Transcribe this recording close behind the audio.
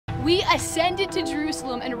We ascended to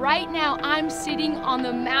Jerusalem, and right now I'm sitting on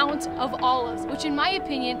the Mount of Olives, which in my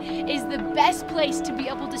opinion is the best place to be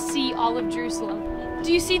able to see all of Jerusalem.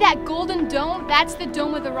 Do you see that golden dome? That's the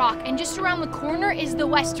Dome of the Rock, and just around the corner is the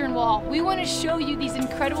Western Wall. We want to show you these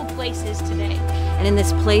incredible places today. And in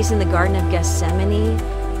this place in the Garden of Gethsemane,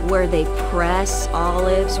 where they press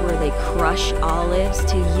olives, where they crush olives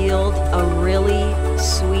to yield a really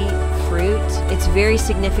sweet fruit, it's very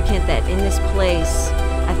significant that in this place,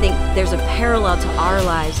 I think there's a parallel to our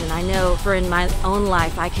lives. And I know for in my own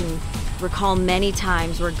life, I can recall many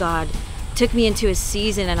times where God took me into a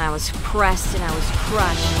season and I was pressed and I was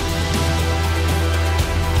crushed.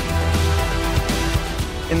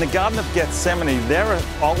 In the Garden of Gethsemane, there are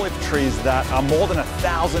olive trees that are more than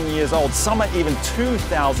 1,000 years old. Some are even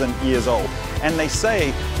 2,000 years old. And they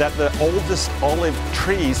say that the oldest olive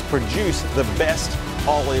trees produce the best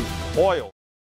olive oil.